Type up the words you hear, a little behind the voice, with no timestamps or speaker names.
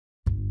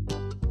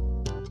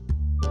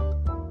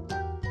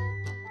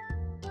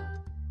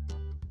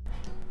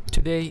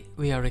Today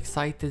we are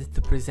excited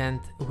to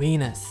present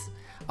Venus,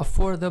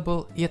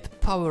 affordable yet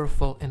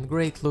powerful and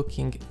great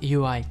looking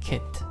UI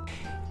kit.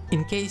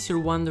 In case you're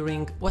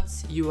wondering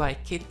what's UI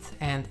kit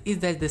and is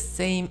that the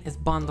same as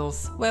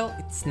bundles, well,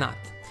 it's not.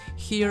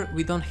 Here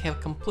we don't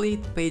have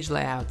complete page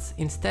layouts,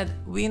 instead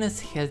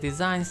Venus has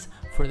designs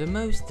for the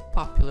most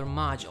popular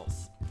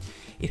modules.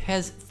 It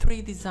has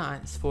 3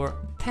 designs for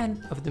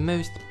 10 of the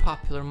most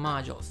popular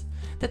modules.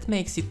 That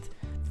makes it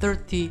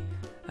 30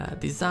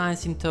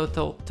 designs in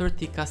total,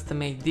 30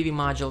 custom-made Divi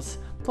modules,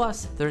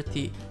 plus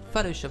 30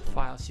 Photoshop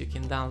files you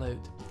can download.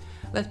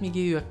 Let me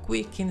give you a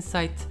quick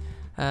insight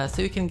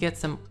so you can get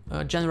some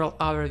general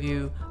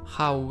overview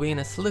how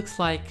Venus looks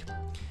like.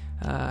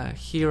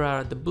 Here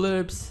are the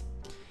blurbs.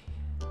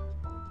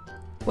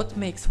 What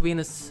makes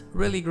Venus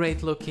really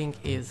great looking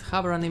is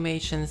hover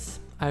animations.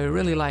 I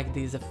really like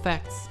these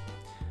effects.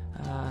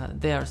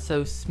 They are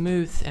so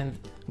smooth and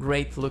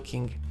great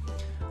looking.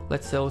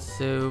 Let's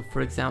also,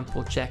 for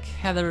example, check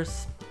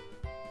headers.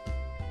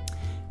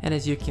 And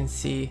as you can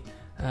see,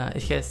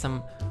 it has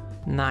some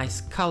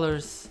nice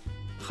colors,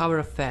 hover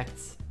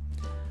effects,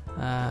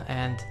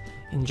 and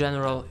in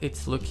general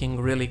it's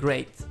looking really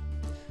great.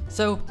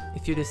 So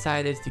if you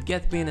decided to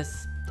get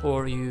Venus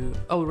or you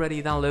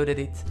already downloaded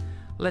it,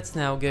 let's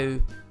now go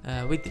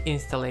with the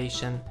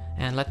installation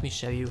and let me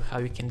show you how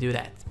you can do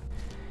that.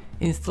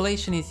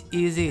 Installation is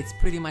easy, it's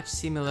pretty much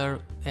similar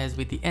as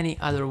with any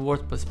other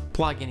WordPress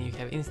plugin you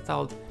have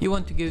installed. You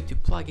want to go to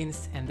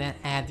plugins and then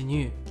add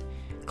new.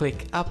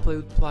 Click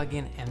upload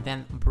plugin and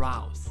then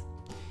browse.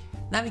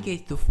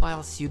 Navigate to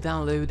files you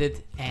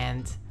downloaded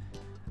and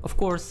of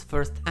course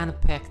first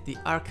unpack the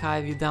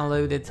archive you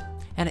downloaded,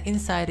 and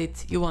inside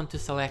it you want to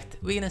select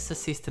Venus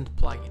Assistant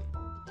plugin.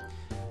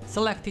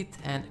 Select it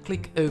and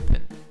click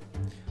open.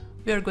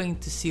 We are going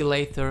to see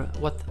later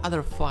what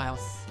other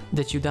files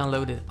that you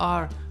downloaded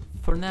are.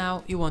 For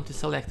now you want to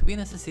select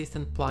Venus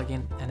Assistant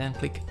plugin and then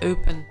click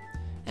open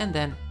and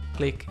then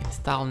click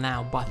install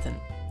now button.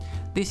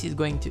 This is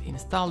going to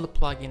install the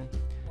plugin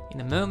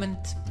in a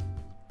moment.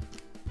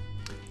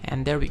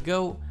 And there we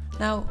go.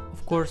 Now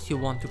of course you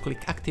want to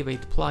click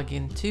activate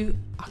plugin to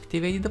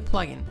activate the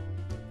plugin.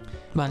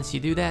 Once you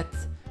do that,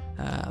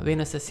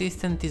 Venus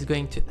Assistant is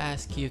going to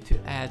ask you to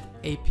add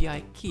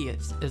API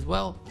keys as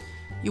well.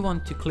 You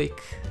want to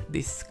click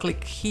this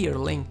click here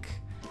link,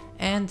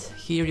 and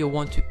here you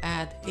want to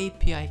add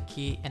API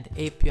key and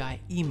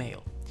API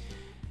email.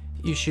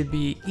 You should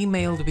be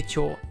emailed with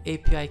your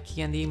API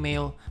key and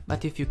email,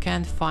 but if you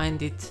can't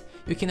find it,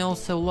 you can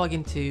also log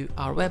into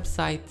our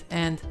website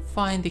and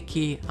find the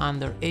key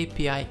under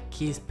API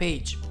keys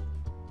page.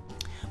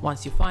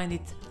 Once you find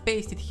it,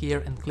 paste it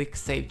here and click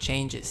Save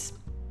Changes.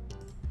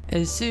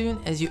 As soon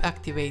as you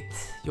activate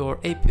your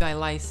API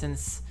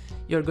license,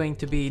 you're going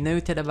to be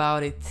noted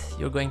about it.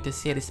 You're going to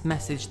see this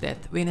message that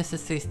Venus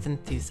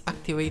Assistant is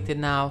activated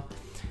now,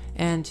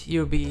 and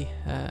you'll be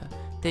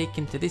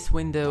taken to this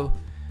window.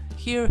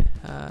 Here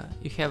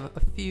you have a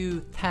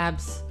few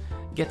tabs.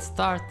 Get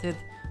started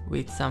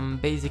with some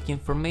basic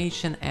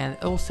information and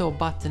also a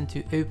button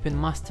to open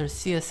master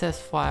CSS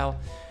file.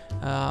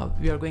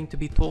 We are going to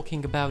be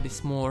talking about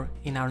this more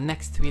in our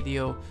next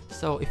video,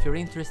 so if you're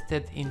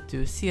interested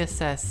into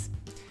CSS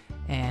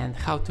and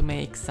how to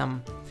make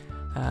some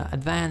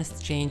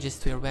advanced changes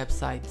to your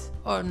website,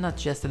 or not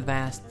just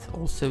advanced,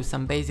 also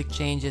some basic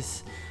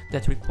changes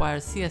that require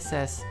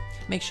CSS,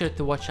 make sure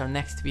to watch our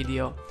next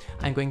video.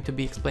 I'm going to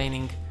be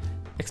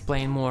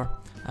explain more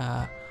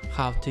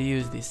how to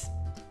use this.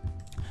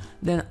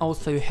 Then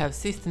also you have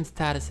system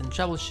status and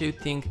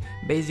troubleshooting.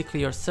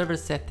 Basically your server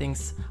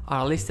settings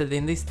are listed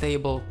in this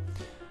table.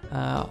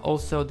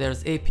 Also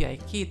there's API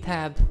key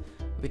tab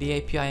with the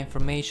API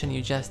information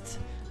you just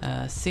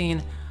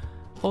seen.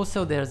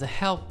 Also there's a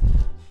help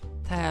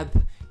tab.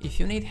 If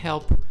you need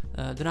help,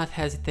 do not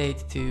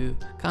hesitate to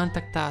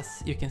contact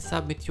us. You can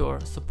submit your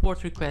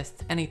support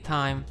request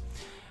anytime.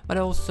 But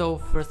also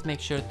first make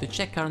sure to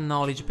check our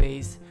knowledge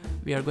base.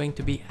 We are going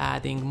to be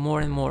adding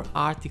more and more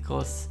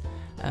articles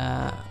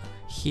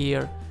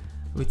here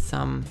with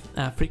some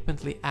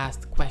frequently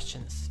asked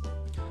questions.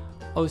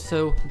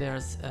 Also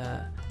there's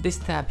this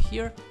tab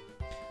here.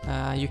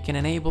 You can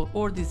enable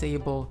or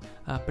disable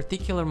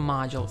particular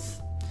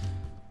modules.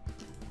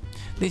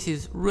 This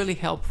is really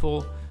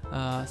helpful,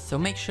 so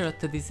make sure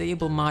to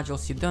disable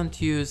modules you don't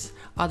use,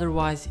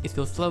 otherwise it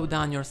will slow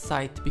down your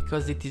site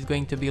because it is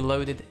going to be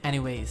loaded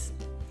anyways.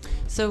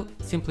 So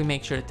simply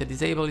make sure to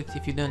disable it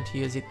if you don't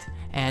use it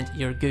and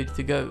you're good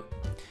to go.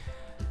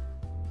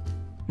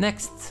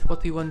 Next,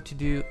 what we want to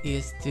do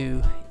is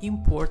to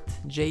import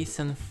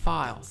JSON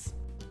files.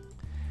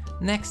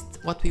 Next,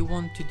 what we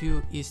want to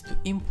do is to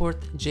import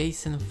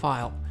JSON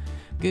file.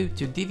 Go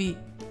to Divi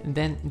and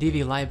then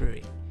Divi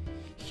library.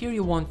 Here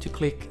you want to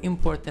click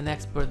import and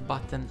export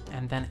button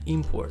and then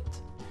import.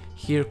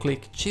 Here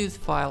click choose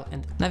file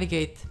and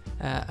navigate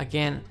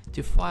again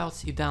to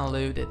files you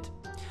downloaded.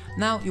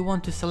 Now you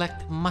want to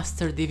select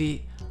master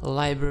Divi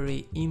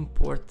library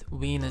import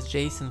Venus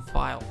JSON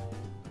file.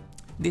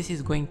 This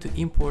is going to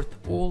import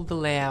all the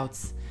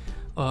layouts,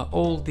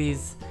 all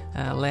these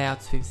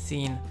layouts we've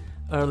seen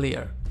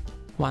earlier.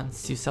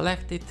 Once you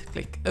select it,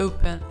 click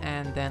open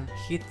and then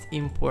hit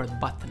import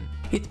button.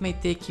 It may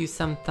take you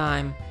some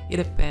time, it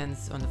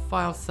depends on the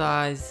file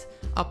size,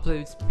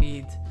 upload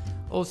speed,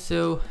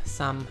 also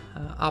some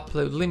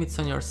upload limits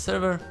on your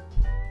server.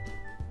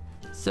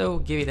 So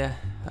give it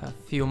a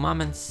few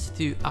moments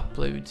to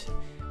upload.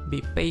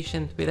 Be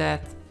patient with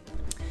that.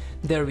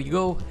 There we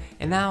go.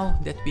 And now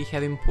that we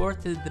have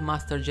imported the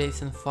master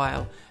JSON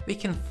file, we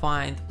can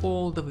find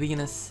all the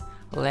Venus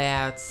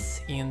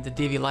layouts in the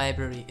Divi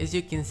library. As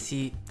you can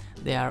see,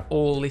 they are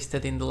all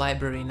listed in the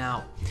library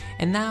now.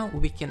 And now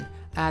we can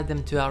add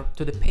them to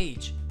the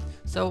page.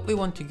 So we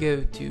want to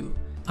go to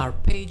our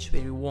page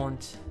where we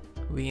want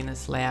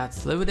Venus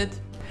layouts loaded.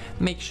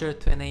 Make sure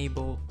to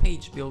enable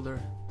Page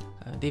Builder,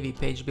 Divi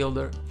Page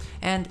Builder,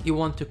 and you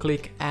want to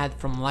click Add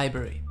from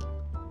Library.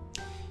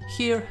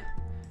 Here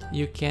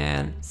you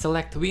can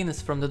select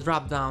Venus from the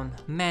drop-down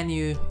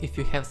menu if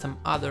you have some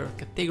other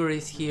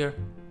categories here,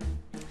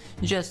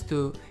 just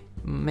to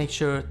make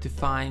sure to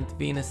find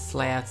Venus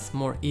layouts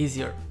more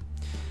easier.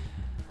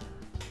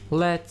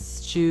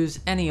 Let's choose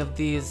any of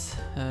these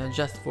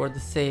just for the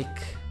sake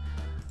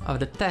of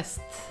the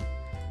test,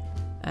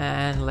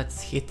 and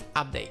let's hit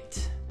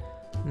update.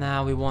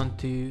 Now we want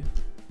to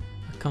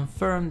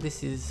confirm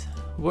this is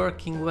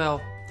working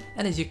well,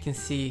 and as you can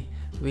see,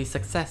 we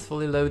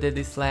successfully loaded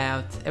this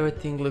layout.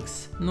 Everything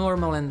looks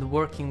normal and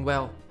working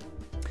well.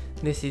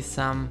 This is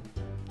some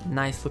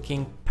nice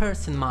looking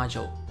person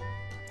module.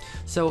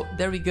 So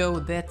there we go,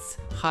 that's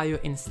how you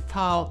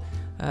install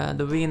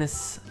the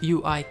Venus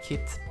UI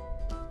Kit.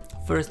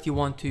 First you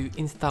want to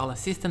install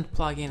Assistant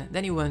plugin,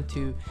 then you want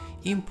to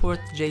import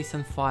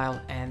JSON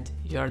file, and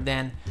you're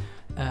then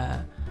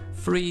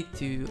free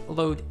to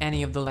load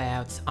any of the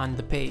layouts on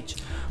the page.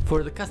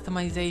 For the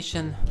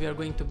customization, we are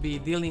going to be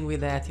dealing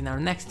with that in our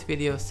next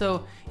video,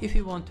 so if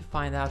you want to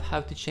find out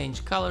how to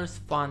change colors,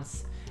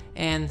 fonts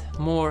and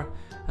more,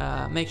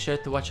 make sure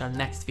to watch our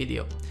next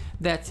video.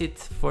 That's it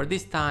for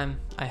this time.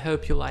 I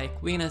hope you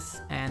like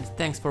Venus, and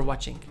thanks for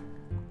watching.